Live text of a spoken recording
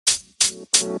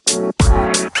Hi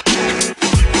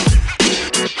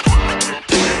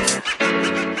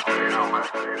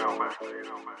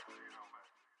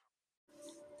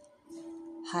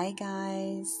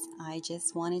guys, I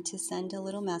just wanted to send a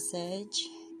little message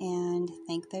and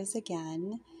thank those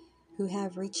again who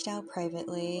have reached out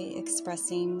privately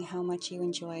expressing how much you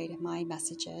enjoyed my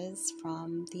messages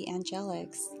from the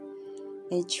angelics.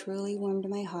 It truly warmed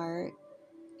my heart,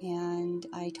 and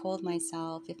I told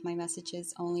myself if my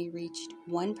messages only reached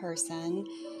one person,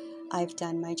 I've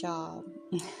done my job.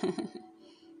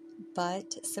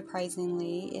 But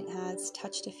surprisingly, it has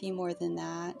touched a few more than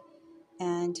that.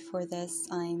 And for this,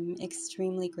 I'm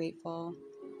extremely grateful,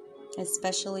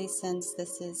 especially since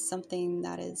this is something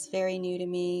that is very new to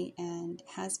me and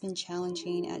has been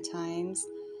challenging at times.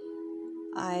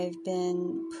 I've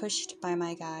been pushed by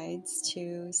my guides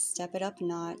to step it up a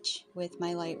notch with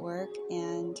my light work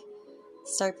and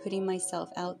start putting myself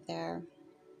out there.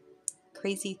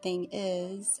 Crazy thing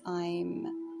is, I'm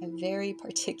very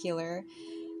particular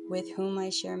with whom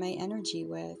I share my energy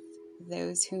with.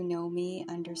 Those who know me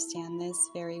understand this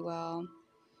very well.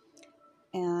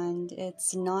 And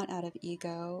it's not out of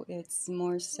ego, it's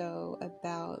more so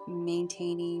about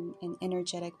maintaining an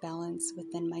energetic balance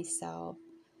within myself,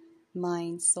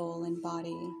 mind, soul, and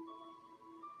body.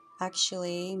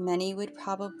 Actually, many would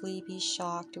probably be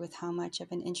shocked with how much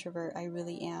of an introvert I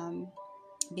really am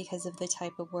because of the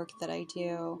type of work that I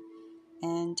do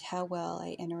and how well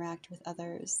I interact with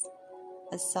others.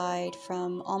 Aside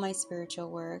from all my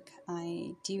spiritual work,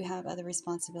 I do have other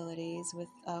responsibilities with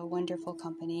a wonderful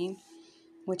company,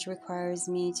 which requires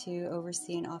me to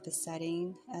oversee an office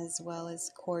setting as well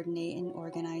as coordinate and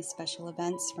organize special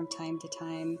events from time to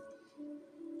time.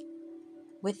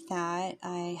 With that,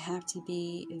 I have to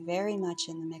be very much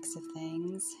in the mix of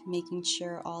things, making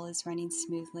sure all is running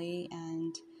smoothly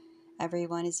and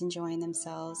everyone is enjoying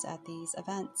themselves at these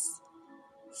events.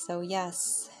 So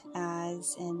yes,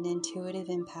 as an intuitive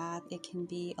empath, it can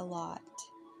be a lot,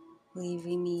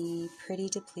 leaving me pretty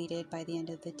depleted by the end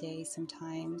of the day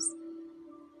sometimes.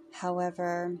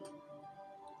 However,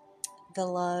 the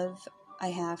love I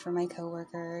have for my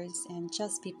coworkers and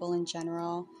just people in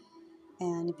general,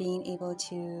 and being able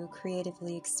to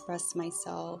creatively express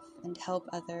myself and help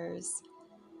others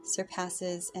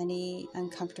surpasses any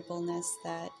uncomfortableness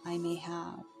that I may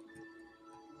have.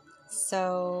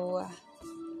 So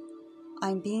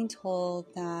I'm being told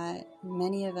that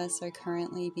many of us are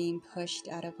currently being pushed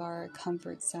out of our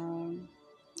comfort zone,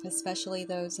 especially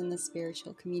those in the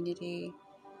spiritual community.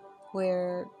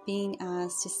 We're being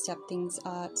asked to step things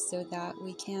up so that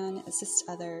we can assist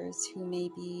others who may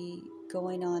be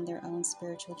going on their own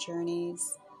spiritual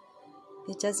journeys.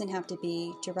 It doesn't have to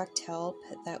be direct help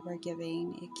that we're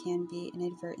giving. It can be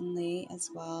inadvertently as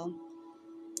well,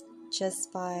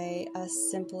 just by us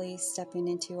simply stepping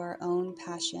into our own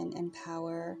passion and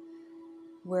power.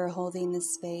 We're holding the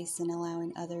space and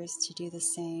allowing others to do the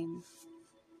same.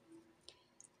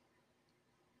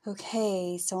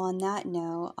 Okay, so on that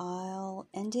note, I'll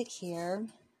end it here.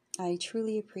 I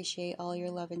truly appreciate all your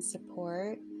love and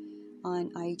support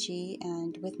on IG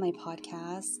and with my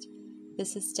podcast.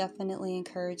 This has definitely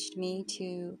encouraged me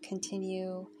to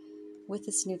continue with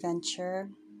this new venture.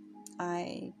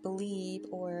 I believe,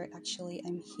 or actually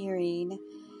I'm hearing,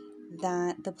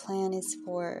 that the plan is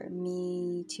for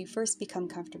me to first become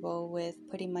comfortable with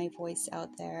putting my voice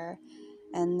out there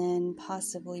and then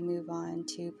possibly move on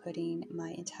to putting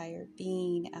my entire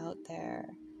being out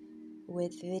there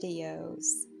with videos.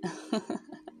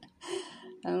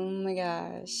 Oh my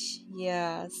gosh.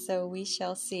 Yeah, so we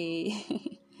shall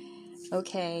see.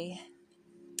 Okay.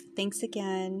 Thanks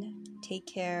again. Take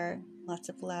care. Lots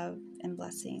of love and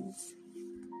blessings.